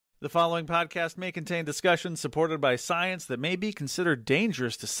The following podcast may contain discussions supported by science that may be considered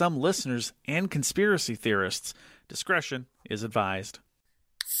dangerous to some listeners and conspiracy theorists. Discretion is advised.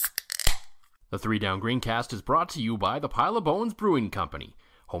 The Three Down Greencast is brought to you by the Pile of Bones Brewing Company.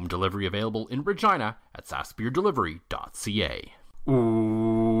 Home delivery available in Regina at sassbeerdelivery.ca.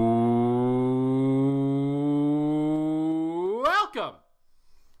 Welcome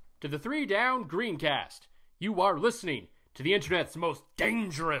to the Three Down Greencast. You are listening to the internet's most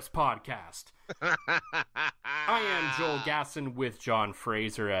dangerous podcast. I am Joel Gasson with John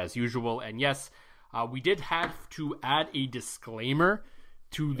Fraser as usual, and yes, we did have to add a disclaimer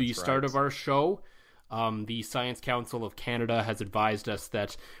to the start of our show. The Science Council of Canada has advised us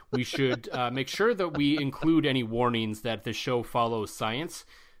that we should make sure that we include any warnings that the show follows science.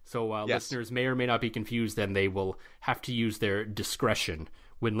 So listeners may or may not be confused, and they will have to use their discretion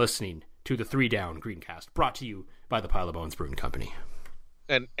when listening to the Three Down Greencast, brought to you by the Pile of Bones Brewing Company.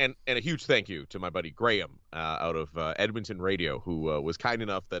 And a huge thank you to my buddy Graham out of Edmonton Radio, who was kind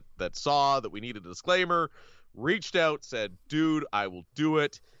enough that saw that we needed a disclaimer, reached out, said, dude, I will do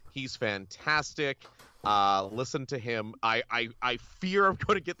it. He's fantastic. Listen to him. I fear I'm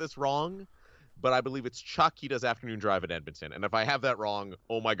going to get this wrong, but I believe it's Chuck. He does Afternoon Drive in Edmonton. And if I have that wrong,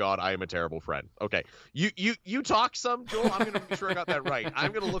 oh my God, I am a terrible friend. Okay. You talk some, Joel. I'm going to make sure I got that right.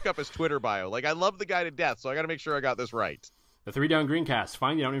 I'm going to look up his Twitter bio. Like, I love the guy to death, so I got to make sure I got this right. The Three Down Greencast,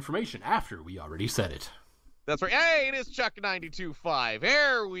 finding out information after we already said it. That's right. Hey, it is Chuck 92.5.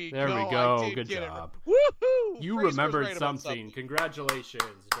 There we go. There we go. Good job. Woohoo! You remembered something. Congratulations,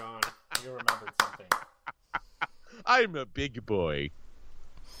 John. You remembered something. I'm a big boy.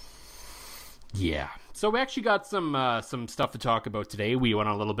 Yeah. So we actually got some stuff to talk about today. We went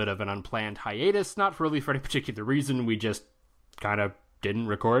on a little bit of an unplanned hiatus, not really for any particular reason. We just kind of didn't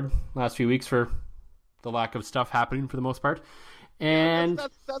record last few weeks for the lack of stuff happening for the most part. And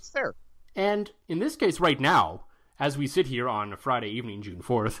that's fair. And in this case right now, as we sit here on a Friday evening, June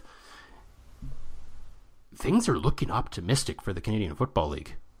 4th, things are looking optimistic for the Canadian Football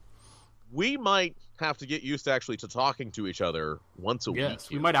League. We might have to get used to actually talking to each other once a week.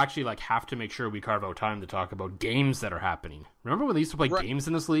 Yes, we might actually have to make sure we carve out time to talk about games that are happening. Remember when they used to play games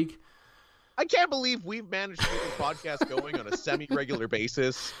in this league? I can't believe we've managed to get this podcast going on a semi-regular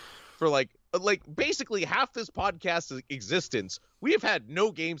basis for like basically half this podcast's existence. We have had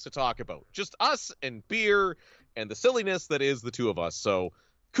no games to talk about, just us and beer and the silliness that is the two of us. So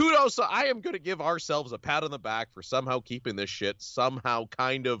kudos. I am going to give ourselves a pat on the back for somehow keeping this shit somehow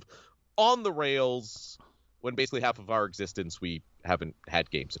kind of on the rails when basically half of our existence we haven't had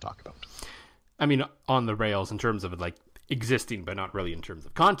games to talk about. I mean, on the rails in terms of like existing, but not really in terms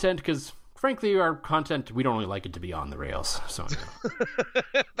of content, because frankly, our content, we don't really like it to be on the rails. So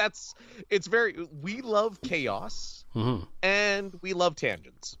we love chaos, mm-hmm. and we love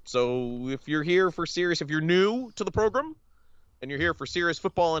tangents. So if you're new to the program and you're here for serious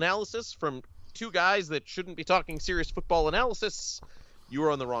football analysis from two guys that shouldn't be talking serious football analysis, you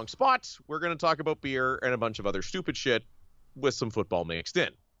are on the wrong spot. We're going to talk about beer and a bunch of other stupid shit with some football mixed in.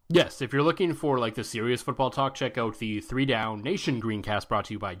 Yes, if you're looking for like the serious football talk, check out the Three Down Nation Greencast brought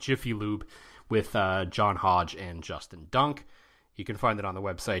to you by Jiffy Lube with John Hodge and Justin Dunk. You can find it on the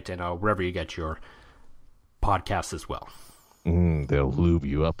website and wherever you get your podcasts as well. They'll lube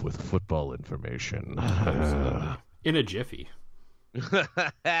you up with football information. In a jiffy.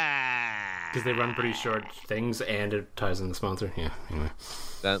 Because they run pretty short things and it ties in the sponsor. Yeah, anyway.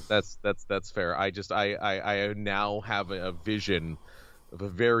 That's fair. I now have a vision of a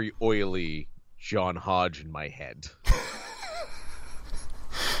very oily John Hodge in my head.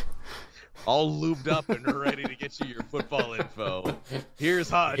 All lubed up and ready to get you your football info. Here's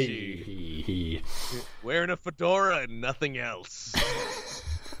Haji. Wearing a fedora and nothing else.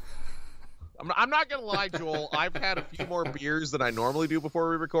 I'm not going to lie, Joel. I've had a few more beers than I normally do before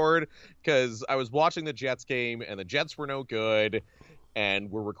we record because I was watching the Jets game and the Jets were no good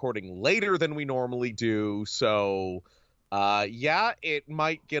and we're recording later than we normally do. So, it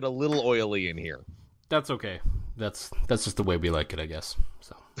might get a little oily in here. That's okay. That's just the way we like it, I guess.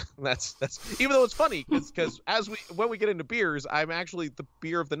 So that's even though it's funny because when we get into beers, the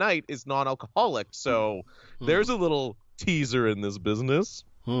beer of the night is non-alcoholic. So there's a little teaser in this business.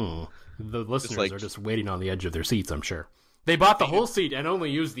 The listeners are just waiting on the edge of their seats, I'm sure. They bought the whole seat and only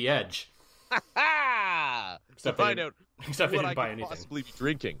used the edge. To find out what I could possibly be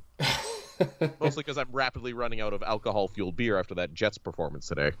drinking. Mostly because I'm rapidly running out of alcohol-fueled beer after that Jets performance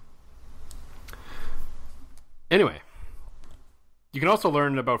today. Anyway, you can also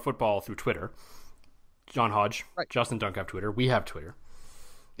learn about football through Twitter. John Hodge, right. Justin Dunk have Twitter. We have Twitter.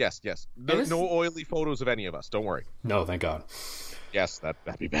 Yes. No oily photos of any of us. Don't worry. No, thank God. Yes, that'd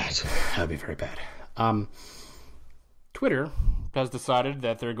be bad. That'd be very bad. Twitter has decided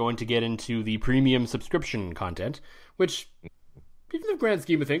that they're going to get into the premium subscription content, which, in the grand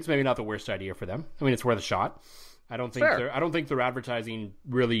scheme of things, maybe not the worst idea for them. I mean, it's worth a shot. I don't think their advertising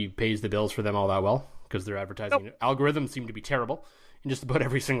really pays the bills for them all that well, because their advertising algorithms seem to be terrible in just about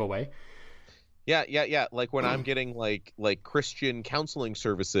every single way. Yeah. Like when I'm getting like Christian counseling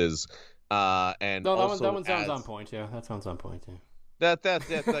services, and no, also that one sounds on point. Yeah, that sounds on point. Yeah. That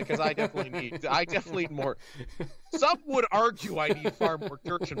because I definitely need more. Some would argue I need far more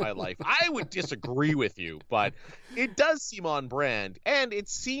church in my life. I would disagree with you, but it does seem on brand, and it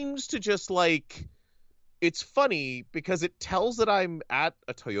seems to just like, it's funny because it tells that I'm at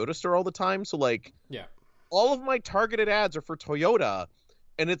a Toyota store all the time. So like, yeah, all of my targeted ads are for Toyota,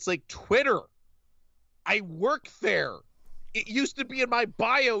 and it's like Twitter. I work there. It used to be in my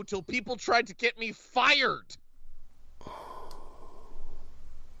bio till people tried to get me fired.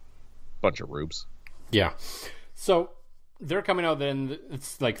 Bunch of rubes. Yeah. So they're coming out then.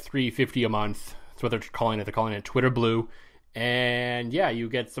 It's like $3.50 a month. That's what they're calling it. They're calling it Twitter Blue. And yeah, you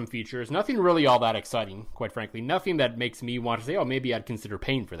get some features. Nothing really all that exciting, quite frankly. Nothing that makes me want to say, oh, maybe I'd consider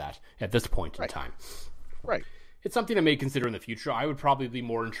paying for that at this point in time. Right. It's something I may consider in the future. I would probably be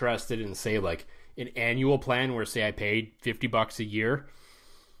more interested in, say, like an annual plan where, say, I paid $50 a year.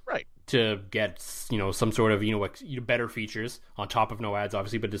 Right. To get, some sort of, better features on top of no ads,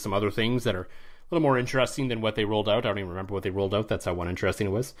 obviously, but just some other things that are a little more interesting than what they rolled out. I don't even remember what they rolled out. That's how uninteresting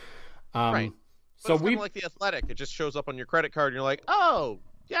it was. Right. So we like The Athletic. It just shows up on your credit card, and you're like, oh,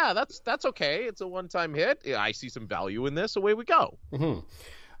 yeah, that's okay. It's a one-time hit. Yeah, I see some value in this. Away we go.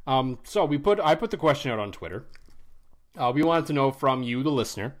 Mm-hmm. So I put the question out on Twitter. We wanted to know from you, the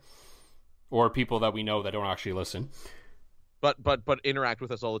listener, or people that we know that don't actually listen. But interact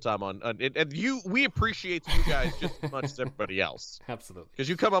with us all the time and we appreciate you guys just as much as everybody else. Absolutely. Because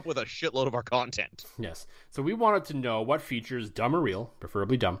you come up with a shitload of our content. Yes. So we wanted to know what features, dumb or real,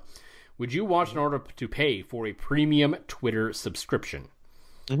 preferably dumb, would you watch in order to pay for a premium Twitter subscription?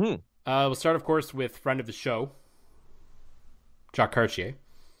 Mm-hmm. We'll start, of course, with friend of the show, Jacques Cartier.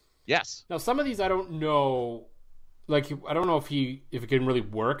 Yes. Now, some of these I don't know. Like, I don't know if it can really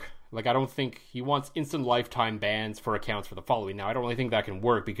work. Like, I don't think he wants instant lifetime bans for accounts for the following. Now, I don't really think that can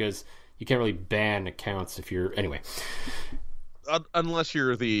work because you can't really ban accounts if you're... Anyway. Unless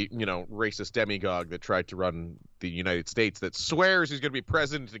you're the, racist demagogue that tried to run the United States that swears he's going to be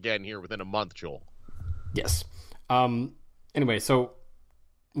president again here within a month, Joel. Yes. Anyway, so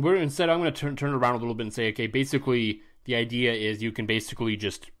I'm going to turn it around a little bit and say, okay, basically... The idea is you can basically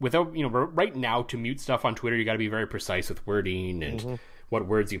just, without, right now to mute stuff on Twitter, you got to be very precise with wording and what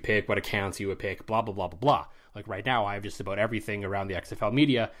words you pick, what accounts you would pick, blah, blah, blah, blah, blah. Like right now, I have just about everything around the XFL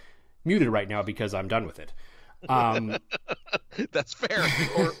media muted right now because I'm done with it. That's fair.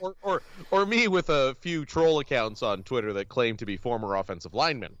 or me with a few troll accounts on Twitter that claim to be former offensive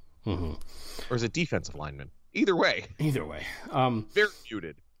linemen. Mm-hmm. Or is it defensive linemen? Either way. Very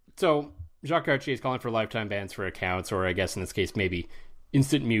muted. So... Jacques Cartier is calling for lifetime bans for accounts, or I guess in this case, maybe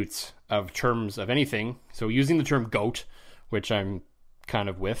instant mutes of terms of anything. So using the term GOAT, which I'm kind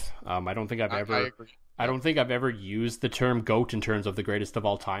of with. I don't think I've ever... I don't think I've ever used the term GOAT in terms of the greatest of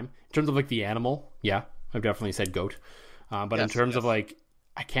all time. In terms of like the animal, yeah, I've definitely said GOAT. But in terms of like,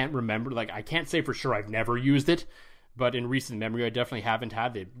 I can't remember, like I can't say for sure I've never used it. But in recent memory, I definitely haven't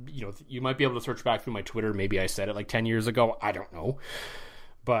had it. You might be able to search back through my Twitter. Maybe I said it like 10 years ago. I don't know.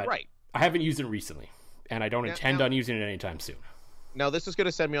 But... Right. I haven't used it recently, and I don't intend on using it anytime soon. Now, this is going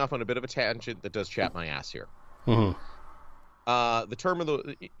to send me off on a bit of a tangent that does chat my ass here. Mm-hmm. The term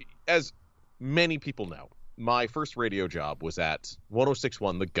as many people know, my first radio job was at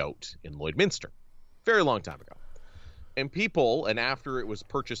 106.1 The Goat in Lloydminster, very long time ago. And after it was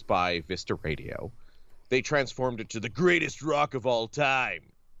purchased by Vista Radio, they transformed it to the greatest rock of all time.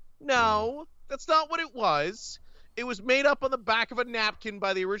 No, that's not what it was. It was made up on the back of a napkin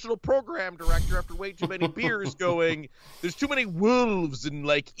by the original program director after way too many beers going, there's too many wolves and,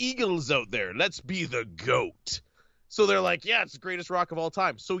 eagles out there. Let's be the GOAT. So they're like, yeah, it's the greatest rock of all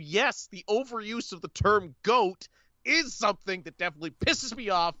time. So, yes, the overuse of the term GOAT is something that definitely pisses me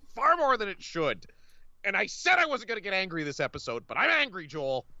off far more than it should. And I said I wasn't going to get angry this episode, but I'm angry,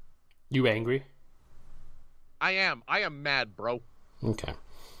 Joel. You angry? I am. I am mad, bro. Okay.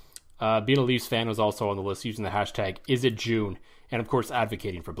 Being a Leafs fan was also on the list using the hashtag #IsItJune, and of course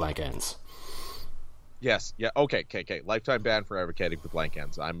advocating for blank ends. Yes, yeah, okay. Lifetime ban for advocating for blank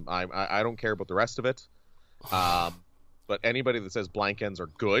ends. I don't care about the rest of it. But anybody that says blank ends are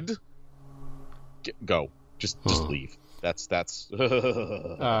good, go. Just leave. That's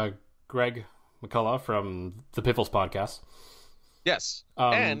Greg McCullough from the Piffles podcast. Yes,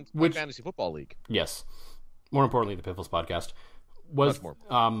 and which Fantasy Football League. Yes, more importantly, the Piffles podcast was. Much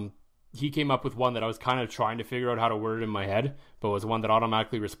more. He came up with one that I was kind of trying to figure out how to word it in my head, but was one that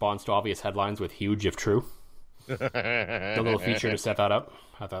automatically responds to obvious headlines with huge if true. The little feature to set that up.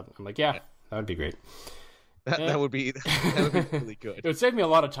 I'm like, yeah, that would be great. That would be really good. It would save me a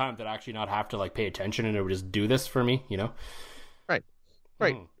lot of time to actually not have to like pay attention, and it would just do this for me, you know? Right.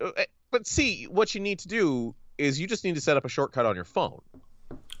 But see, what you need to do is you just need to set up a shortcut on your phone.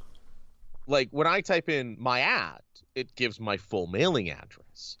 Like when I type in my ad, it gives my full mailing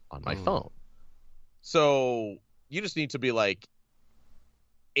address on my phone. So you just need to be like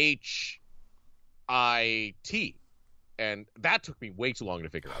HIT. And that took me way too long to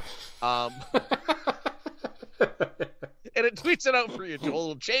figure out. And it tweets it out for you, Joel.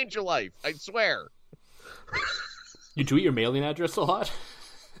 It'll change your life. I swear. You tweet your mailing address a lot?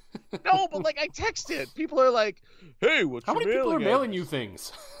 No, but like I text it. People are like, hey, what's How your many people are address? mailing you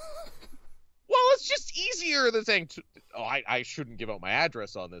things? Well, it's just easier than saying, I shouldn't give out my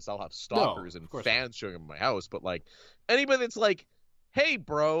address on this. I'll have stalkers and fans showing up at my house. But like anybody that's like, hey,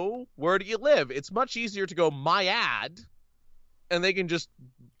 bro, where do you live? It's much easier to go my ad, and they can just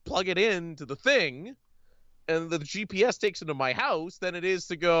plug it into the thing, and the GPS takes it to my house than it is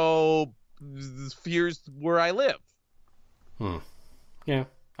to go, here's where I live. Yeah.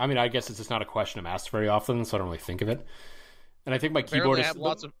 I mean, I guess it's just not a question I'm asked very often, so I don't really think of it. And I think my keyboard is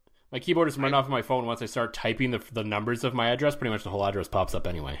my keyboard is run off of my phone. Once I start typing the numbers of my address, pretty much the whole address pops up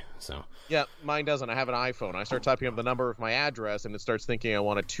anyway. So yeah, mine doesn't. I have an iPhone. I start typing up the number of my address, and it starts thinking I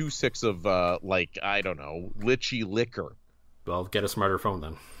want a 2.6 of like I don't know, lychee liquor. Well, get a smarter phone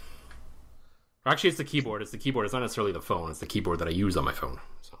then. Actually, it's the keyboard. It's the keyboard. It's not necessarily the phone. It's the keyboard that I use on my phone.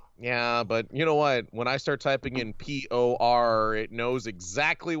 So. Yeah, but you know what? When I start typing in POR, it knows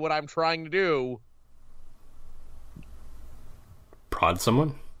exactly what I'm trying to do. Prod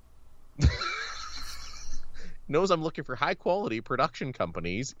someone? Knows I'm looking for high quality production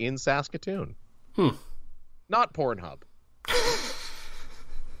companies in Saskatoon. Not Pornhub.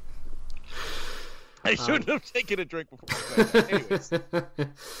 I shouldn't have taken a drink before. Anyways,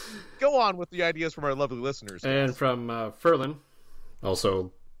 go on with the ideas from our lovely listeners. And from Furlan,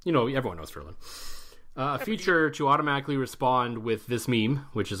 also, you know, everyone knows Furlan. A feature to automatically respond with this meme,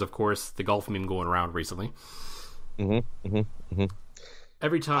 which is, of course, the golf meme going around recently.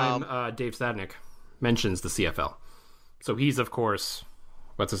 Every time Dave Stadnik mentions the CFL. So he's, of course,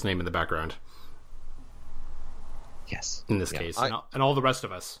 what's his name in the background? Yes. In this case. And all the rest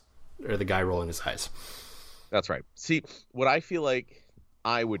of us are the guy rolling his eyes. That's right. See, what I feel like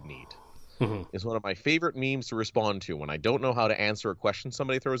I would need is one of my favorite memes to respond to when I don't know how to answer a question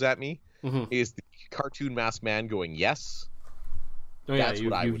somebody throws at me is the cartoon masked man going, yes. Oh, yeah,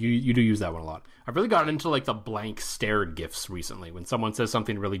 you do use that one a lot. I've really gotten into like the blank stare gifs recently when someone says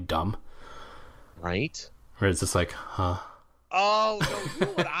something really dumb. Right? Or it's just like, huh? Oh, no, you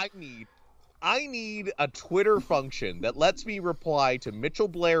know what I need? I need a Twitter function that lets me reply to Mitchell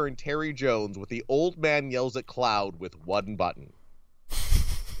Blair and Terry Jones with the old man yells at cloud with one button.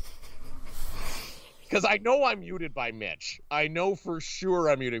 Because I know I'm muted by Mitch. I know for sure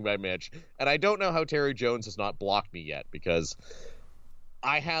I'm muted by Mitch. And I don't know how Terry Jones has not blocked me yet because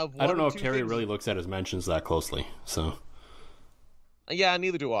I have I don't know if Terry really looks at his mentions that closely, so... Yeah,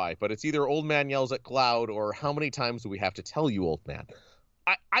 neither do I, but it's either old man yells at cloud or how many times do we have to tell you, old man?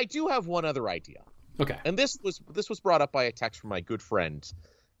 I do have one other idea. Okay. And this was brought up by a text from my good friend,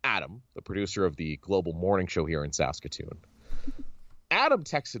 Adam, the producer of the Global Morning Show here in Saskatoon. Adam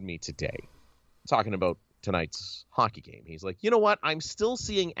texted me today talking about tonight's hockey game. He's like, you know what? I'm still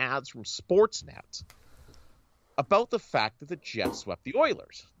seeing ads from Sportsnet about the fact that the Jets swept the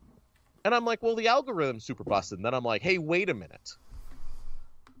Oilers. And I'm like, well, the algorithm's super busted. And then I'm like, hey, wait a minute.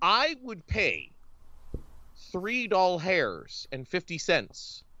 I would pay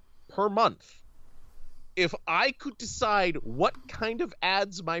 $3.50 per month if I could decide what kind of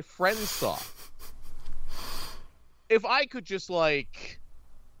ads my friends saw. If I could just, like,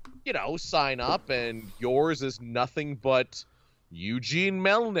 you know, sign up and yours is nothing but Eugene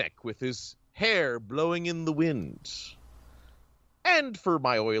Melnick with his hair blowing in the wind. And for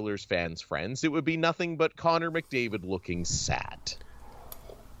my Oilers fans' friends, it would be nothing but Connor McDavid looking sad.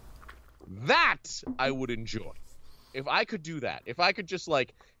 That I would enjoy. If I could do that. If I could just,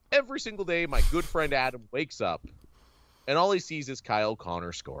 like, every single day my good friend Adam wakes up and all he sees is Kyle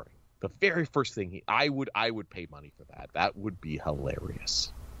Connor scoring. The very first thing I would pay money for that. That would be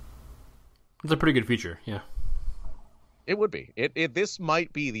hilarious. It's a pretty good feature, yeah. It would be. This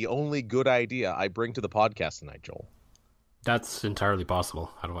might be the only good idea I bring to the podcast tonight, Joel. That's entirely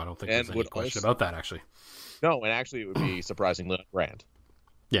possible. I don't think there's any question about that, actually. No, and actually it would be surprisingly on brand.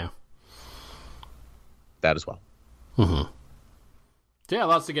 Yeah. That as well. Mm-hmm. So yeah,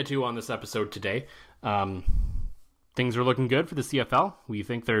 lots to get to on this episode today. Things are looking good for the CFL. We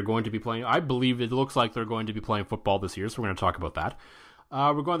think they're going to be playing. I believe it looks like they're going to be playing football this year, so we're going to talk about that.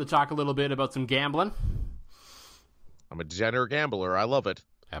 We're going to talk a little bit about some gambling. I'm a degenerate gambler. I love it.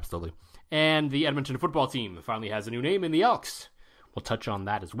 Absolutely. And the Edmonton football team finally has a new name in the Elks. We'll touch on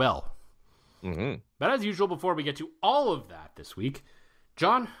that as well. Mm-hmm. But as usual, before we get to all of that this week,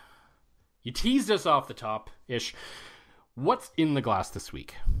 John, you teased us off the top-ish. What's in the glass this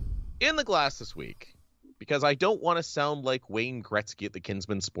week? In the glass this week, because I don't want to sound like Wayne Gretzky at the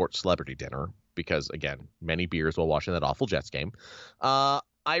Kinsman Sports Celebrity Dinner, because, again, many beers while watching that awful Jets game, I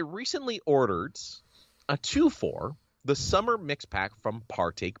recently ordered a 2-4, the Summer Mix Pack from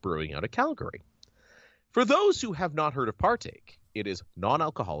Partake Brewing out of Calgary. For those who have not heard of Partake, it is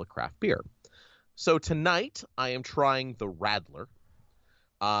non-alcoholic craft beer. So tonight, I am trying the Radler.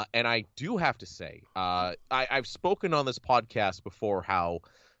 And I do have to say, I've spoken on this podcast before how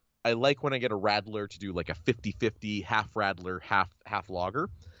I like when I get a Radler to do like a 50-50, half Radler, half lager.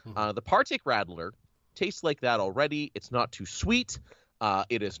 Mm-hmm. The Partake Radler tastes like that already. It's not too sweet.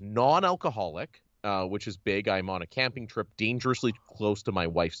 It is non-alcoholic, which is big. I'm on a camping trip dangerously close to my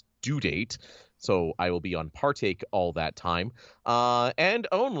wife's due date, so I will be on Partake all that time. And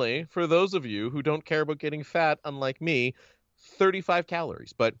only for those of you who don't care about getting fat, unlike me, 35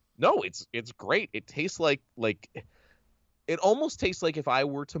 calories. But no, it's great. It tastes like it almost tastes like if I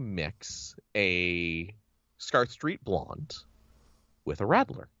were to mix a Scarth Street Blonde with a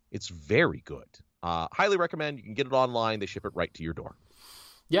Radler. It's very good. Highly recommend. You can get it online. They ship it right to your door.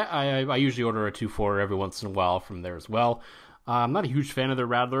 Yeah, I usually order a 2-4 every once in a while from there as well. I'm not a huge fan of the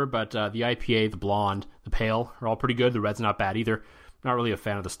Radler, but the IPA, the Blonde, the Pale are all pretty good. The Red's not bad either. Not really a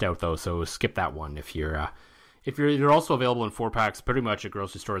fan of the Stout though, so skip that one if you're. They're also available in 4-packs pretty much at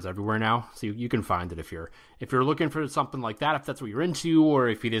grocery stores everywhere now, so you can find it if you're looking for something like that, if that's what you're into, or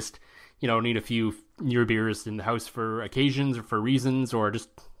if you just need a few near beers in the house for occasions or for reasons, or just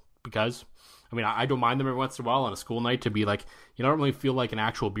because. I mean, I don't mind them every once in a while on a school night to be like, I don't really feel like an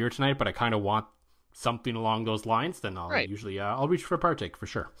actual beer tonight, but I kind of want something along those lines. Then I'll usually I'll reach for a Partake for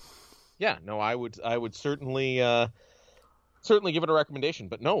sure. Yeah, no, I would certainly give it a recommendation.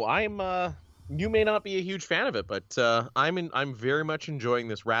 But no, I'm. You may not be a huge fan of it, but I'm very much enjoying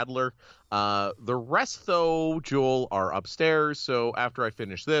this Radler. The rest, though, Joel, are upstairs. So after I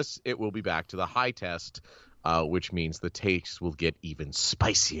finish this, it will be back to the high test, which means the taste will get even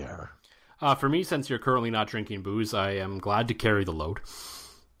spicier. For me, since you're currently not drinking booze, I am glad to carry the load.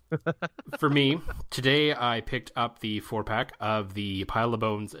 For me, today I picked up the 4-pack of the Pile of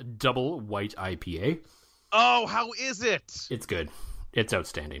Bones Double White IPA. Oh, how is it? It's good. It's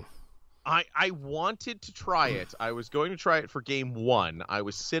outstanding. I wanted to try it. I was going to try it for game 1. I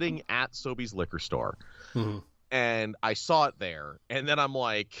was sitting at Sobeys liquor store, and I saw it there. And then I'm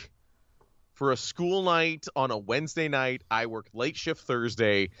like, for a school night on a Wednesday night, I work late shift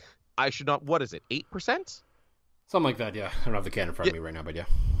Thursday. I should not. What is it? 8%? Something like that. Yeah, I don't have the can in front of me right now, but yeah.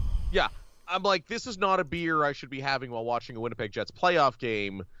 Yeah, I'm like, this is not a beer I should be having while watching a Winnipeg Jets playoff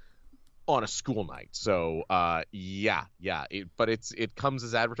game on a school night. So yeah, but it comes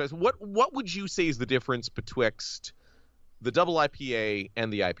as advertised. What would you say is the difference betwixt the double IPA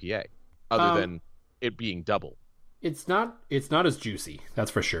and the IPA, other than it being double? It's not as juicy,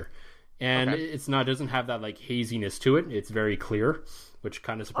 that's for sure, and okay. It doesn't have that like haziness to it. It's very clear, which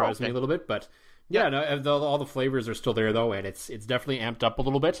kind of surprised me a little bit. But yeah, no, all the flavors are still there though, and it's definitely amped up a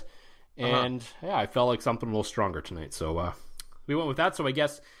little bit. And yeah, I felt like something a little stronger tonight, so we went with that. So I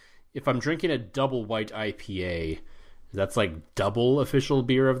guess if I'm drinking a double white IPA, that's like double official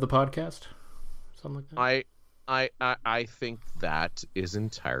beer of the podcast, something like that. I think that is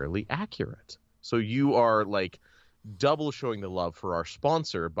entirely accurate. So you are like double showing the love for our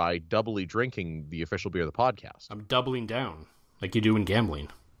sponsor by doubly drinking the official beer of the podcast. I'm doubling down like you do in gambling.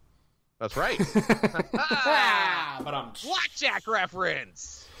 That's right. But I'm blackjack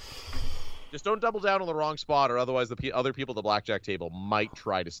reference. Just don't double down on the wrong spot, or otherwise the other people at the blackjack table might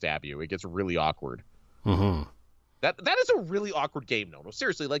try to stab you. It gets really awkward. Mm-hmm. That is a really awkward game, no,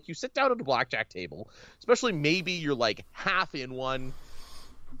 seriously. Like, you sit down at a blackjack table, especially maybe you're like half in one,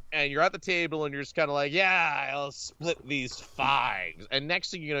 and you're at the table, and you're just kind of like, yeah, I'll split these 5s. And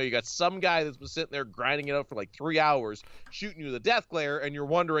next thing you know, you got some guy that's been sitting there grinding it out for like 3 hours, shooting you the death glare, and you're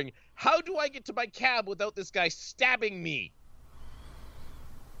wondering, how do I get to my cab without this guy stabbing me?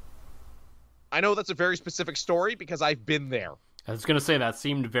 I know that's a very specific story because I've been there. I was going to say that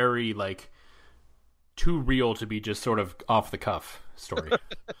seemed very, like, too real to be just sort of off the cuff story.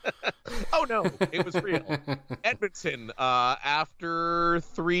 Oh no, it was real. Edmonton, after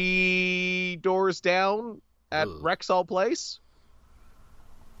 3 doors down at Rexall Place,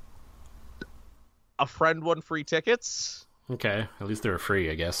 a friend won free tickets. Okay, at least they were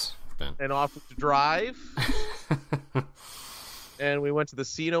free, I guess. And offered to drive. And we went to the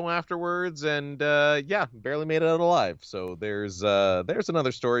casino afterwards, and barely made it out alive. So there's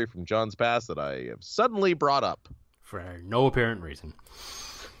another story from John's past that I have suddenly brought up. For no apparent reason.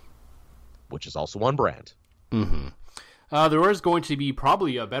 Which is also on brand. Mm-hmm. There is going to be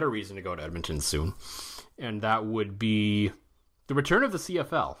probably a better reason to go to Edmonton soon, and that would be the return of the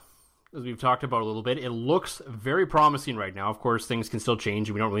CFL. As we've talked about a little bit, it looks very promising right now. Of course, things can still change,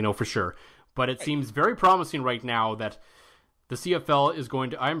 and we don't really know for sure. But it seems very promising right now that the CFL is going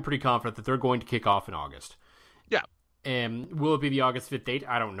to... I'm pretty confident that they're going to kick off in August. Yeah. And will it be the August 5th date?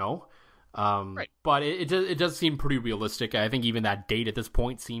 I don't know. Right. But it does seem pretty realistic. I think even that date at this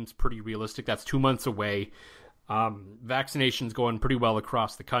point seems pretty realistic. That's 2 months away. Vaccination's going pretty well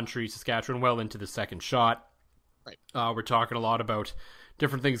across the country. Saskatchewan well into the second shot. Right. We're talking a lot about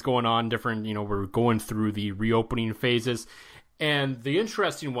different things going on. We're going through the reopening phases. And the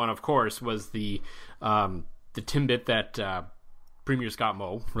interesting one, of course, was the tidbit that Premier Scott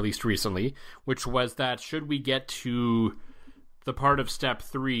Moe released recently, which was that should we get to the part of Step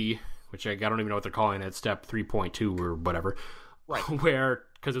 3, which I don't even know what they're calling it, Step 3.2 or whatever, right? Where,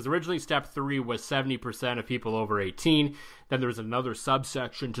 because it was originally Step 3 was 70% of people over 18, then there was another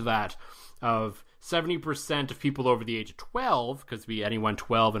subsection to that of 70% of people over the age of 12, because anyone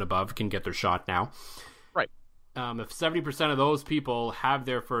 12 and above can get their shot now. Right. If 70% of those people have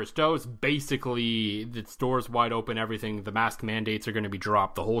their first dose, basically the door's wide open, everything, the mask mandates are going to be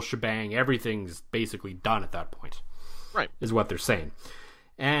dropped, the whole shebang, everything's basically done at that point. Right. Is what they're saying.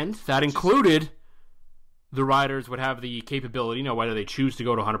 And that included the riders would have the capability, now whether they choose to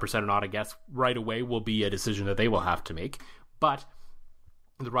go to 100% or not, I guess right away will be a decision that they will have to make. But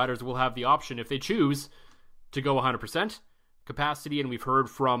the riders will have the option, if they choose, to go 100% capacity. And we've heard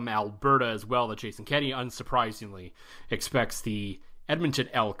from Alberta as well that Jason Kenney, unsurprisingly, expects the Edmonton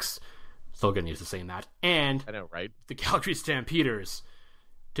Elks, still getting used to saying that, and I know, right? the Calgary Stampeders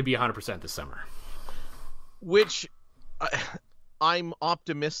to be 100% this summer. Which I'm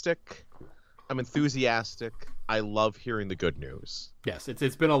optimistic. I'm enthusiastic. I love hearing the good news. Yes,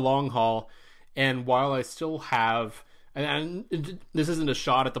 it's been a long haul, and while I still have, and this isn't a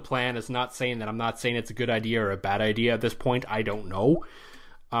shot at the plan, it's not saying that I'm not saying it's a good idea or a bad idea at this point. I don't know.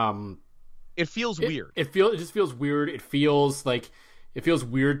 It feels weird. It just feels weird. It feels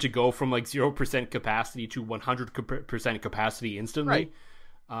weird to go from like 0% capacity to 100% capacity instantly.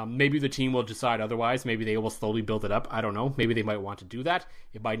 Right. Maybe the team will decide otherwise. Maybe they will slowly build it up. I don't know. Maybe they might want to do that.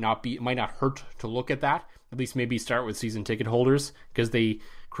 It might not hurt to look at that. At least maybe start with season ticket holders, because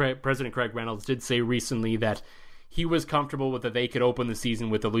President Craig Reynolds did say recently that he was comfortable with that they could open the season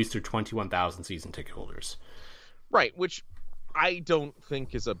with at least their 21,000 season ticket holders. Right, which I don't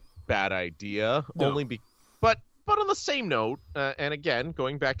think is a bad idea. No. But on the same note, and again,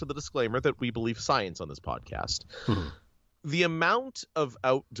 going back to the disclaimer that we believe science on this podcast, the amount of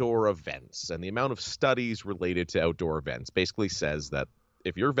outdoor events and the amount of studies related to outdoor events basically says that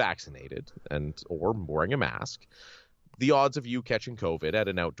if you're vaccinated or wearing a mask, the odds of you catching COVID at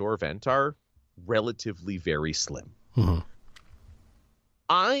an outdoor event are relatively very slim. Mm-hmm.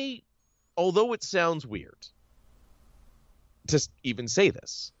 Although it sounds weird to even say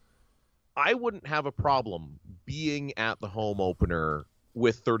this, I wouldn't have a problem being at the home opener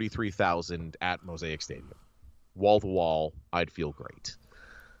with 33,000 at Mosaic Stadium. Wall to wall, I'd feel great.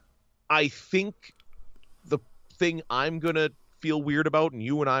 I think the thing I'm going to feel weird about, and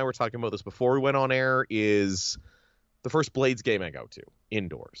you and I were talking about this before we went on air, is the first Blades game I go to,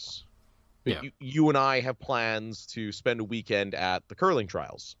 indoors. Yeah. You and I have plans to spend a weekend at the curling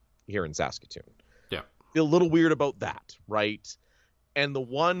trials here in Saskatoon. Yeah. Feel a little weird about that, right? And the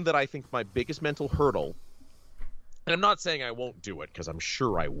one that I think my biggest mental hurdle, and I'm not saying I won't do it, because I'm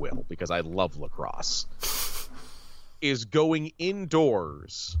sure I will, because I love lacrosse, is going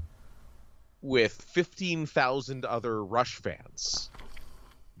indoors with 15,000 other Rush fans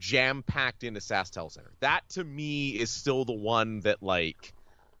jam-packed into SaskTel Center. That, to me, is still the one that, like,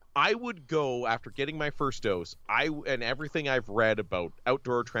 I would go after getting my first dose, and everything I've read about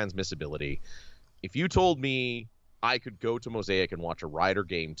outdoor transmissibility, if you told me I could go to Mosaic and watch a Rider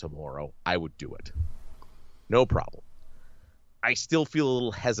game tomorrow, I would do it. No problem. I still feel a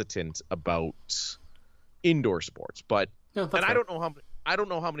little hesitant about indoor sports, but I don't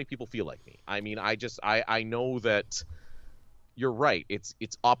know how many people feel like me. I mean, I know that you're right. It's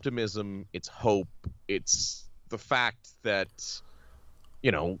optimism. It's hope. It's the fact that,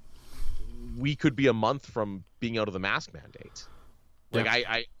 you know, we could be a month from being out of the mask mandate. Like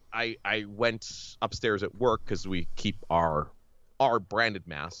I went upstairs at work because we keep our branded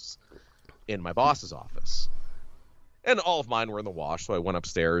masks in my boss's office, and all of mine were in the wash. So I went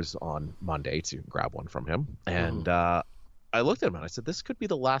upstairs on Monday to grab one from him, and I looked at him and I said, "This could be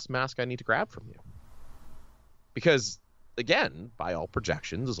the last mask I need to grab from you," because again, by all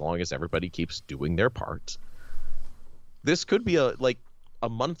projections, as long as everybody keeps doing their part, this could be a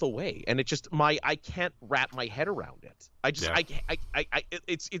month away, and it just I can't wrap my head around it.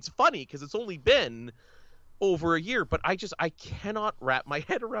 It's funny because it's only been over a year, but I cannot wrap my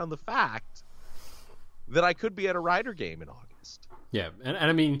head around the fact that I could be at a Rider game in August. Yeah, and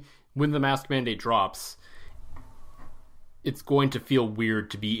I mean, when the mask mandate drops, it's going to feel weird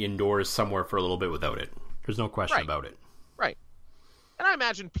to be indoors somewhere for a little bit without it. There's no question about it. Right. And I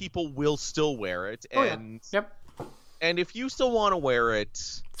imagine people will still wear it, and Yep. And if you still want to wear it,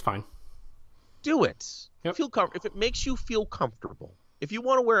 It's fine. Do it. Yep. If it makes you feel comfortable. If you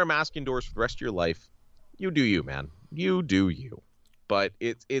want to wear a mask indoors for the rest of your life, you do you, man. You do you. But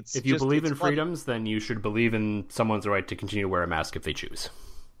it's if you believe in fun. freedoms, then you should believe in someone's right to continue to wear a mask if they choose.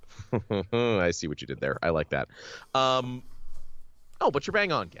 I see what you did there. I like that. But you're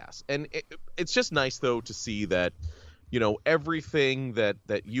bang on, Gas. And it's just nice, though, to see that, you know, everything that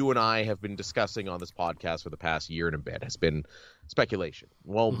you and I have been discussing on this podcast for the past year and a bit has been speculation.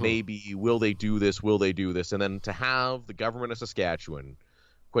 Well, maybe, will they do this? Will they do this? And then to have the government of Saskatchewan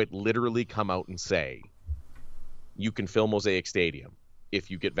quite literally come out and say, you can fill Mosaic Stadium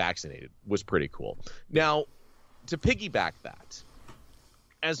if you get vaccinated was pretty cool. Now, to piggyback that,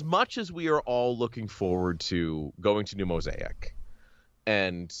 as much as we are all looking forward to going to New Mosaic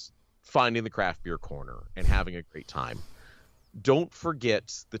and finding the craft beer corner and having a great time, don't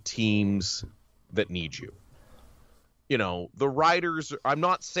forget the teams that need you. You know, the Riders, I'm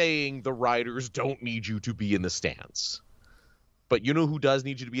not saying the Riders don't need you to be in the stands, but you know who does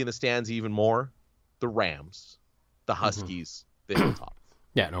need you to be in the stands even more? The Rams, the Huskies, the Hilltops.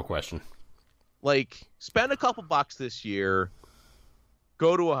 Yeah, no question. Like, spend a couple bucks this year,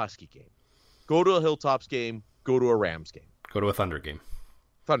 go to a Husky game, go to a Hilltops game, go to a Rams game. Go to a Thunder game.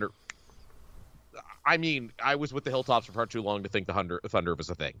 Thunder. I mean, I was with the Hilltops for far too long to think the Thunder was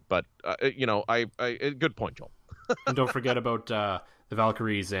a thing. But, you know, I good point, Joel. And don't forget about the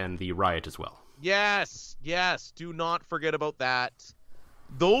Valkyries and the Riot as well. Yes. Do not forget about that.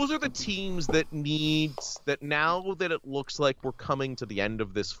 Those are the teams that now that it looks like we're coming to the end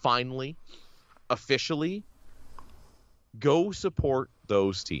of this finally, officially, go support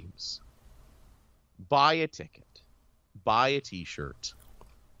those teams. Buy a ticket. Buy a t-shirt.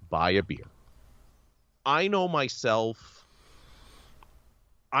 Buy a beer. I know myself,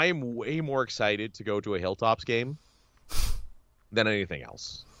 I am way more excited to go to a Hilltops game than anything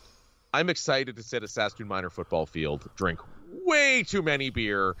else. I'm excited to sit at Saskatoon Minor football field, drink way too many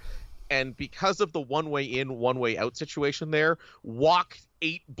beer, and because of the one-way in, one-way out situation there, walk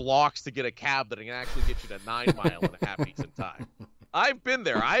 8 blocks to get a cab that can actually get you to 9 Mile in a half decent time. I've been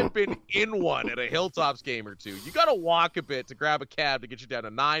there. I've been in one at a Hilltops game or two. You got to walk a bit to grab a cab to get you down to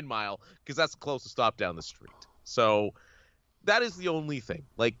 9 Mile because that's the closest stop down the street. So that is the only thing.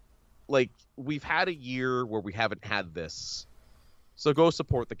 Like we've had a year where we haven't had this. So go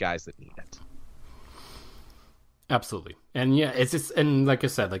support the guys that need it. Absolutely. And yeah, it's just, and like I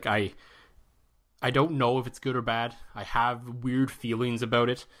said, like I don't know if it's good or bad. I have weird feelings about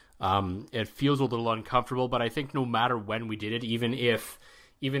it. It feels a little uncomfortable, but I think no matter when we did it, even if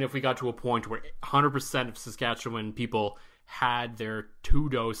we got to a point where 100% of Saskatchewan people had their 2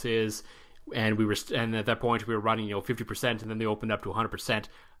 doses, and at that point we were running 50%, and then they opened up to 100%,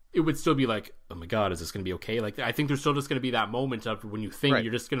 it would still be like, oh my god, is this going to be okay? Like, I think there's still just going to be that moment of when you think,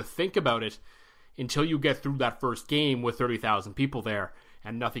 You're just going to think about it until you get through that first game with 30,000 people there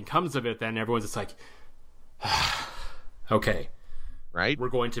and nothing comes of it. Then everyone's just like, okay, right, we're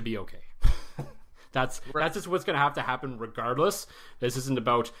going to be okay. That's just what's going to have to happen regardless. This isn't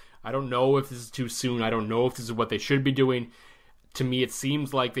about, I don't know if this is too soon, I don't know if this is what they should be doing. To me, it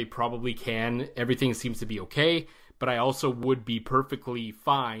seems like they probably can. Everything seems to be okay, but I also would be perfectly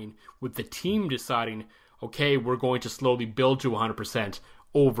fine with the team deciding, okay, we're going to slowly build to 100%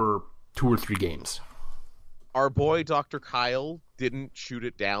 over 2 or 3 games. Our boy Dr. Kyle didn't shoot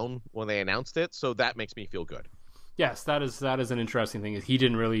it down when they announced it, so that makes me feel good. Yes, that is an interesting thing. He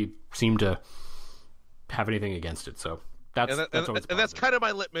didn't really seem to have anything against it, so that's kind of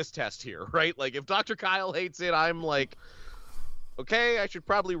my litmus test here, right? Like, if Dr. Kyle hates it, I'm like, okay, I should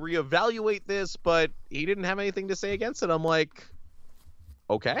probably reevaluate this, but he didn't have anything to say against it. I'm like,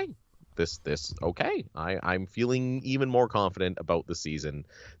 okay, okay. I'm feeling even more confident about the season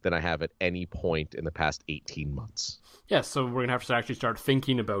than I have at any point in the past 18 months. Yeah, so we're going to have to actually start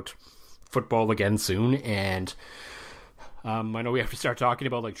thinking about football again soon, and I know we have to start talking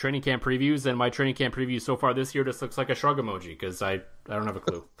about like training camp previews, and my training camp preview so far this year just looks like a shrug emoji because I don't have a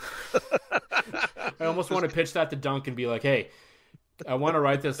clue. I almost want to pitch that to Dunk and be like, hey, I want to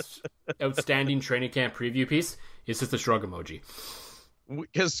write this outstanding training camp preview piece. It's just a shrug emoji.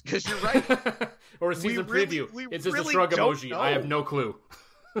 Because you're right. Or a season preview. It's just a shrug emoji. Know. I have no clue.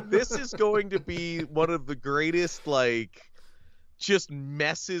 This is going to be one of the greatest, like, just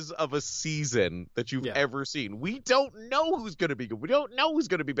messes of a season that you've ever seen. We don't know who's going to be good. We don't know who's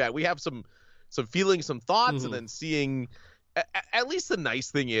going to be bad. We have some feelings, some thoughts, and then seeing. At least the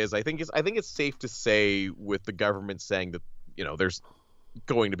nice thing is, I think it's safe to say, with the government saying that, you know, there's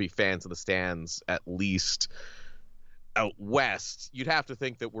going to be fans in the stands at least out west, you'd have to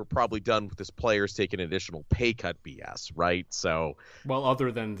think that we're probably done with this players taking additional pay cut BS, right? So, well,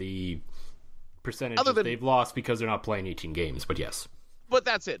 other than the percentages they've lost because they're not playing 18 games, but yes. But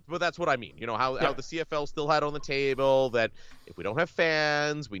that's it. But that's what I mean. You know, how the CFL still had on the table that if we don't have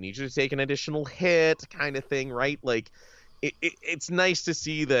fans, we need you to take an additional hit kind of thing, right? Like, it's nice to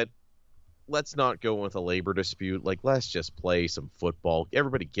see that. Let's not go with a labor dispute. Like, let's just play some football.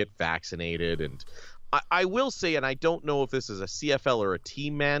 Everybody get vaccinated. And I will say, and I don't know if this is a CFL or a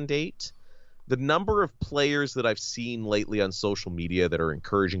team mandate, the number of players that I've seen lately on social media that are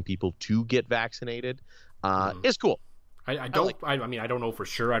encouraging people to get vaccinated is cool. I mean, I don't know for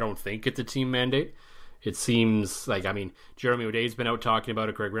sure. I don't think it's a team mandate. It seems like, I mean, Jeremy O'Day's been out talking about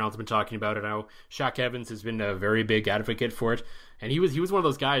it. Greg Reynolds has been talking about it now. Shaq Evans has been a very big advocate for it. And he was one of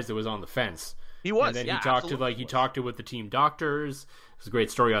those guys that was on the fence. He was. And then he talked with the team doctors. There's a great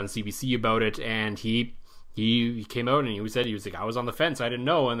story on CBC about it. And he came out and he was like, I was on the fence. I didn't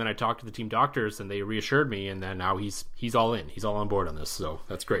know. And then I talked to the team doctors and they reassured me. And then now he's all in. He's all on board on this. So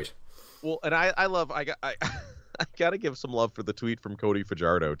that's great. Well, and I got to give some love for the tweet from Cody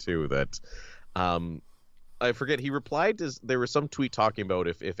Fajardo too, that, I forget, he replied to, there was some tweet talking about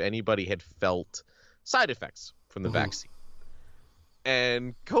if anybody had felt side effects from the vaccine.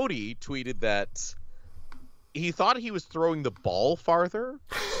 And Cody tweeted that he thought he was throwing the ball farther,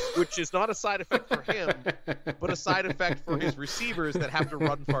 which is not a side effect for him, but a side effect for his receivers that have to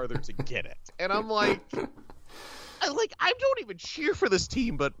run farther to get it. And I'm like, I don't even cheer for this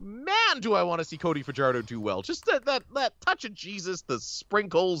team, but man, do I want to see Cody Fajardo do well. Just that touch of Jesus, the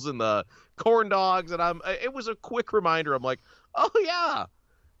sprinkles and the corn dogs, and it was a quick reminder. I'm like, oh yeah,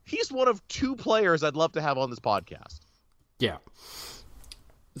 he's one of two players I'd love to have on this podcast. Yeah.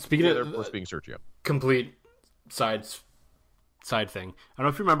 Speaking of course, being Sergio. Complete side thing. I don't know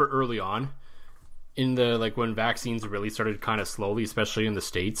if you remember early on in the, like, when vaccines really started kind of slowly, especially in the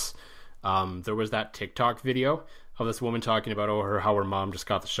States, there was that TikTok video of this woman talking about how her mom just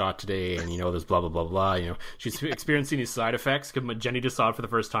got the shot today, and, you know, there's blah blah blah blah, you know, she's experiencing these side effects. Jenny just saw it for the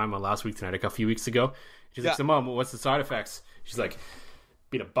first time on Last Week Tonight a few weeks ago. She's like, so Mom, what's the side effects? She's like,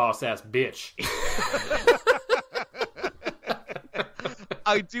 being a boss ass bitch.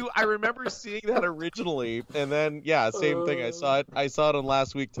 I remember seeing that originally, and then same thing. I saw it on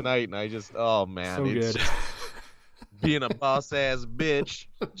Last Week Tonight, and I just, oh man, so it's good. Just being a boss ass bitch,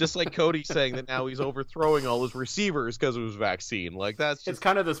 just like Cody saying that now he's overthrowing all his receivers because of his vaccine. Like, that's just... It's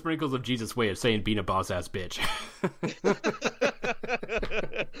kind of the sprinkles of Jesus way of saying being a boss ass bitch.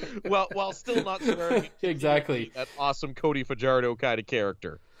 well, while still not swearing exactly that awesome Cody Fajardo kind of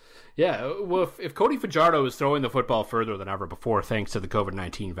character. Yeah, well, if Cody Fajardo is throwing the football further than ever before thanks to the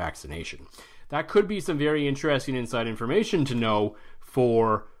COVID-19 vaccination, that could be some very interesting inside information to know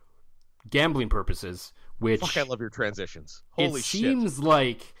for gambling purposes, which... Fuck, I love your transitions. Holy shit. It seems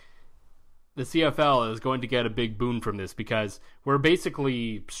like the CFL is going to get a big boon from this because we're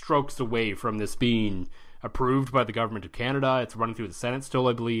basically strokes away from this being approved by the government of Canada. It's running through the Senate still,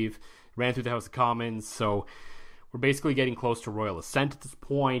 I believe. Ran through the House of Commons, so... We're basically getting close to royal assent at this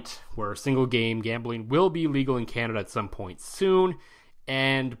point, where single game gambling will be legal in Canada at some point soon.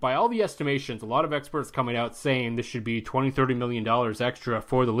 And by all the estimations, a lot of experts coming out saying this should be $20-30 million extra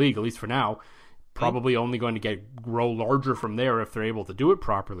for the league, at least for now. Probably only going to grow larger from there if they're able to do it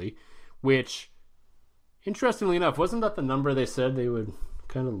properly. Which, interestingly enough, wasn't that the number they said they would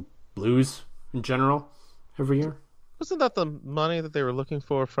kind of lose in general every year? Wasn't that the money that they were looking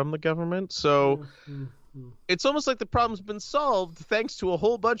for from the government? So... It's almost like the problem's been solved thanks to a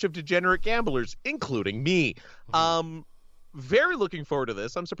whole bunch of degenerate gamblers, including me. Very looking forward to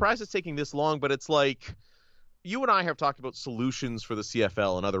this. I'm surprised it's taking this long, but it's like, you and I have talked about solutions for the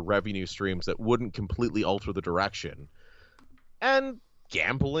CFL and other revenue streams that wouldn't completely alter the direction. And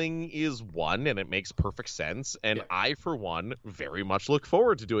gambling is one, and it makes perfect sense. And Yeah. I, for one, very much look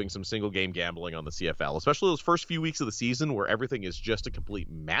forward to doing some single game gambling on the CFL, especially those first few weeks of the season where everything is just a complete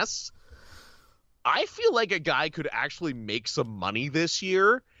mess. I feel like a guy could actually make some money this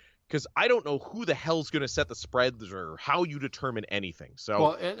year, because I don't know who the hell's going to set the spreads or how you determine anything. So,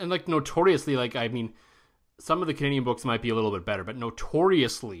 Well, and like notoriously, like, I mean, some of the Canadian books might be a little bit better, but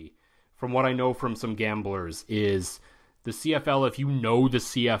notoriously, from what I know from some gamblers, is the CFL, if you know the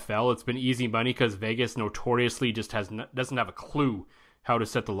CFL, it's been easy money because Vegas notoriously just doesn't have a clue how to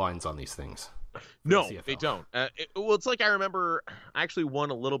set the lines on these things. no, CFL. they don't. Well, it's like I remember I actually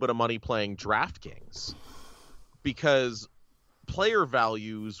won a little bit of money playing DraftKings because player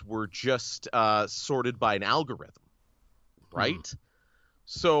values were just sorted by an algorithm, right?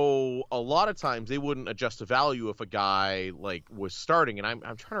 So a lot of times they wouldn't adjust the value if a guy like was starting, and I'm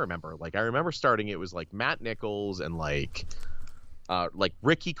trying to remember. Like I remember starting, it was like Matt Nichols and like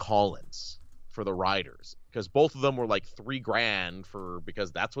Ricky Collins for the Riders, because both of them were like $3,000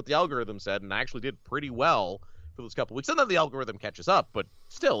 because that's what the algorithm said, and I actually did pretty well for those couple weeks. And then the algorithm catches up, but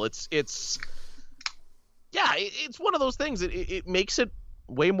still, it's one of those things. It makes it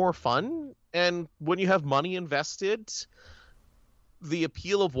way more fun, and when you have money invested, the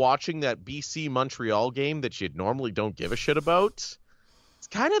appeal of watching that BC Montreal game that you normally don't give a shit about, it's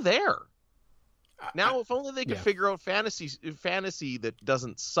kind of there. Now, if only they could figure out fantasy that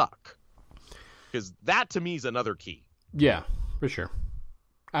doesn't suck, because that to me is another key. Yeah, for sure.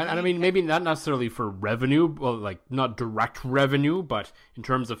 And I mean, maybe not necessarily for revenue, well, like not direct revenue, but in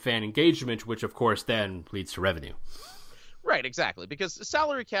terms of fan engagement, which of course then leads to revenue. Right, exactly. Because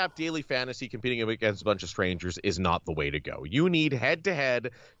salary cap, daily fantasy, competing against a bunch of strangers is not the way to go. You need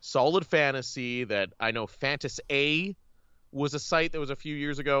head-to-head, solid fantasy that I know Fantasy A was a site that was a few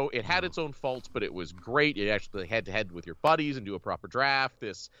years ago. It had its own faults, but it was great. You actually head-to-head with your buddies and do a proper draft.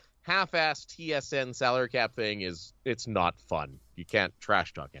 This half-assed TSN salary cap thing it's not fun. You can't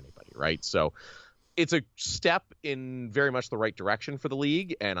trash talk anybody, right? So it's a step in very much the right direction for the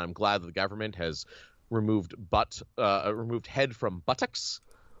league, and I'm glad that the government has removed head from buttocks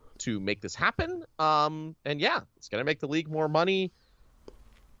to make this happen. And yeah, it's going to make the league more money.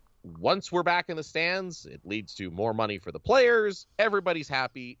 Once we're back in the stands, it leads to more money for the players. Everybody's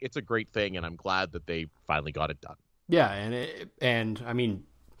happy. It's a great thing, and I'm glad that they finally got it done. Yeah, and I mean,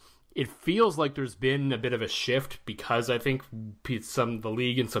 it feels like there's been a bit of a shift because I think the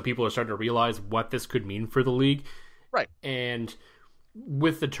league and some people are starting to realize what this could mean for the league. Right. And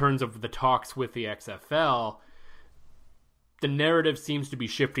with the turns of the talks with the XFL, the narrative seems to be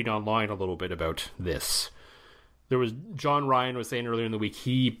shifting online a little bit about this. There was John Ryan was saying earlier in the week,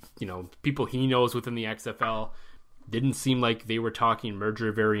 people he knows within the XFL didn't seem like they were talking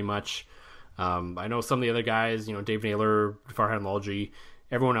merger very much. I know some of the other guys, Dave Naylor, Farhan Lalji,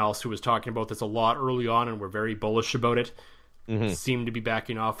 everyone else who was talking about this a lot early on and were very bullish about it, seemed to be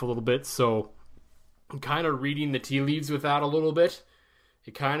backing off a little bit. So I'm kind of reading the tea leaves with that a little bit.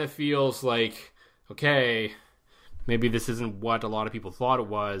 It kind of feels like, okay, maybe this isn't what a lot of people thought it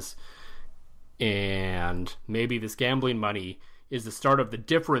was, and maybe this gambling money is the start of the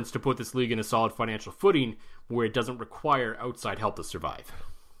difference to put this league in a solid financial footing where it doesn't require outside help to survive.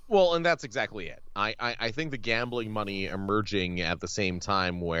 Well, and that's exactly it. I think the gambling money emerging at the same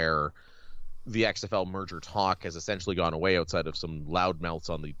time where the XFL merger talk has essentially gone away outside of some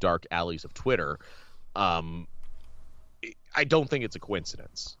loudmouths on the dark alleys of Twitter, I don't think it's a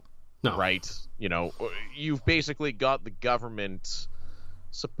coincidence. No. Right? You've basically got the government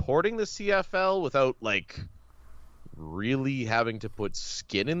supporting the CFL without, really having to put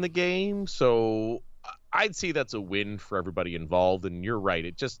skin in the game. So I'd say that's a win for everybody involved. And you're right.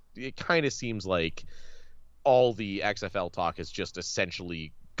 It kind of seems like all the XFL talk has just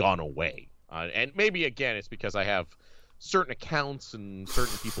essentially gone away. And maybe, again, it's because I have certain accounts and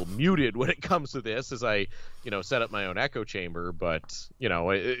certain people muted when it comes to this as I, set up my own echo chamber. But,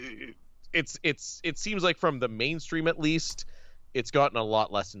 it seems like from the mainstream, at least, it's gotten a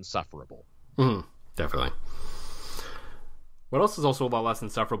lot less insufferable. Definitely. What else is also a lot less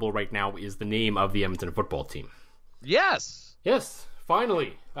insufferable right now is the name of the Edmonton football team. Yes. Yes.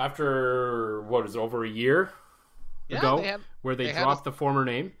 Finally, after over a year ago, where they dropped the former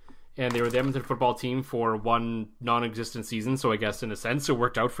name. And they were the Edmonton football team for one non-existent season, so I guess in a sense it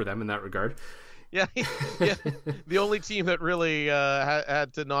worked out for them in that regard. Yeah. The only team that really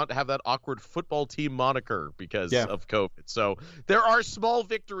had to not have that awkward football team moniker because of COVID. So there are small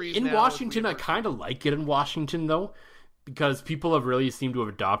victories in now Washington. I kind of like it in Washington, though, because people have really seemed to have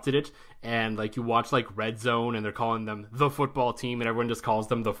adopted it. And like you watch like Red Zone and they're calling them the football team and everyone just calls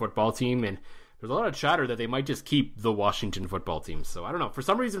them the football team. And there's a lot of chatter that they might just keep the Washington football team. So I don't know. For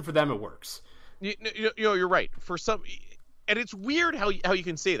some reason for them, it works. You're right. For some, and it's weird how you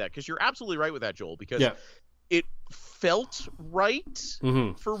can say that, because you're absolutely right with that, Joel, because it felt right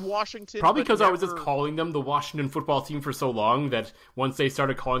for Washington. Probably because I was just calling them the Washington football team for so long that once they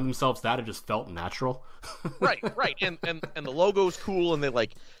started calling themselves that, it just felt natural. Right. And the logo's cool, and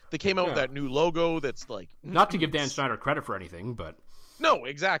they came out with that new logo that's like... Not to give Dan Snyder credit for anything, but... No,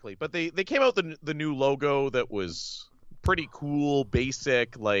 exactly. But they came out with the new logo that was pretty cool,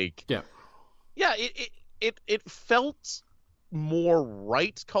 basic, like... Yeah, it felt more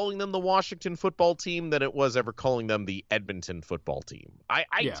right calling them the Washington football team than it was ever calling them the Edmonton football team. I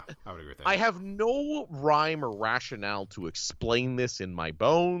would agree with that. I have no rhyme or rationale to explain this in my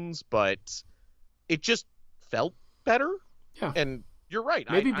bones, but it just felt better. Yeah. And you're right.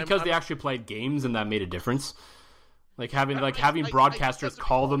 Maybe because they actually played games and that made a difference. Having broadcasters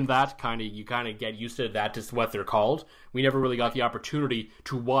call them that, you get used to that, just what they're called. We never really got the opportunity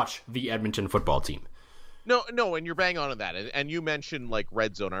to watch the Edmonton football team. No, and you're bang on that. And you mentioned like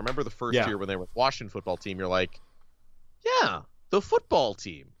Red Zone. I remember the first year when they were Washington football team. You're like, yeah, the football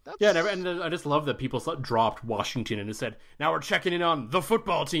team. And I just love that people dropped Washington and just said, now we're checking in on the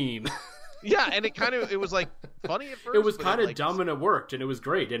football team. Yeah, and it was like funny at first. It was kind of dumb and it worked, and it was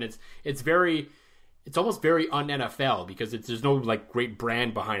great. And it's almost very un-NFL because there's no like great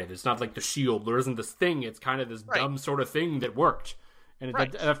brand behind it. It's not like the Shield. There isn't this thing. It's kind of this dumb sort of thing that worked. And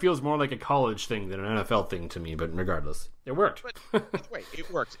that feels more like a college thing than an NFL thing to me, but regardless, it worked. But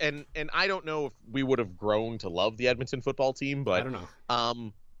it worked. And I don't know if we would have grown to love the Edmonton football team, but I don't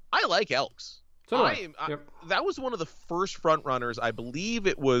know. I like Elks. So that was one of the first front runners. I believe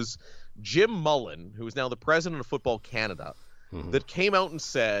it was Jim Mullen, who is now the president of Football Canada, that came out and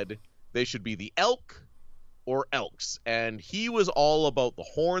said they should be the Elk or Elks. And he was all about the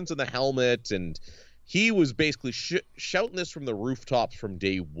horns and the helmet, and he was basically shouting this from the rooftops from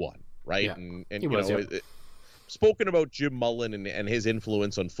day one, right? Yeah, and spoken about Jim Mullen and his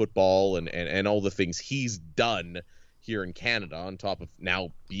influence on football and all the things he's done here in Canada, on top of now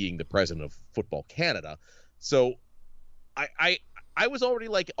being the president of Football Canada. So I was already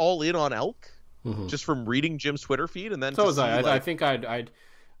like all in on Elk just from reading Jim's Twitter feed, and then so was I. I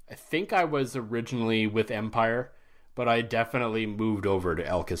think I was originally with Empire, but I definitely moved over to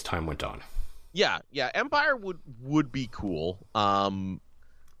Elk as time went on. Yeah, Empire would be cool.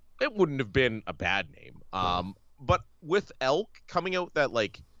 It wouldn't have been a bad name. But with Elk coming out, that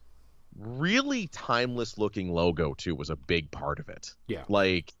like really timeless looking logo too was a big part of it. Yeah.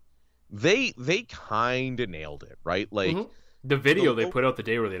 Like they kind of nailed it, right? Like the video they put out the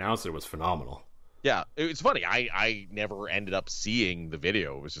day where they announced it was phenomenal. Yeah, it's funny. I never ended up seeing the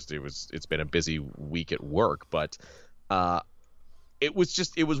video. It's been a busy week at work, but it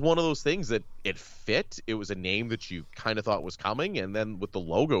was one of those things that it fit. It was a name that you kind of thought was coming, and then with the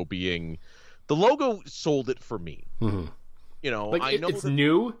logo sold it for me. You know, like I know it's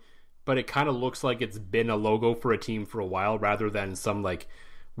new, but it kind of looks like it's been a logo for a team for a while, rather than some like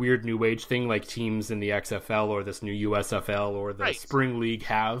weird new age thing like teams in the XFL or this new USFL or the Spring League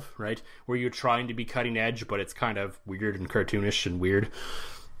have, right? Where you're trying to be cutting edge, but it's kind of weird and cartoonish and weird.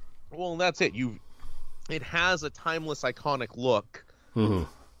 Well, that's it. It has a timeless, iconic look,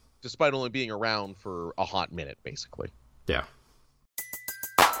 despite only being around for a hot minute, basically. Yeah.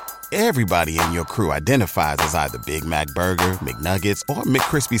 Everybody in your crew identifies as either Big Mac Burger, McNuggets, or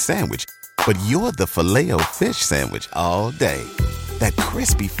McCrispy Sandwich. But you're the Filet-O-Fish Sandwich all day. That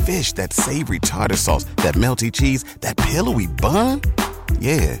crispy fish, that savory tartar sauce, that melty cheese, that pillowy bun.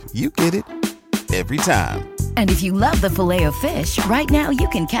 Yeah, you get it. Every time. And if you love the Filet-O-Fish, right now you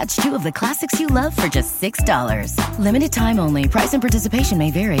can catch two of the classics you love for just $6. Limited time only. Price and participation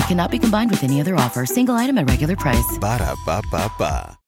may vary. Cannot be combined with any other offer. Single item at regular price. Ba-da-ba-ba-ba.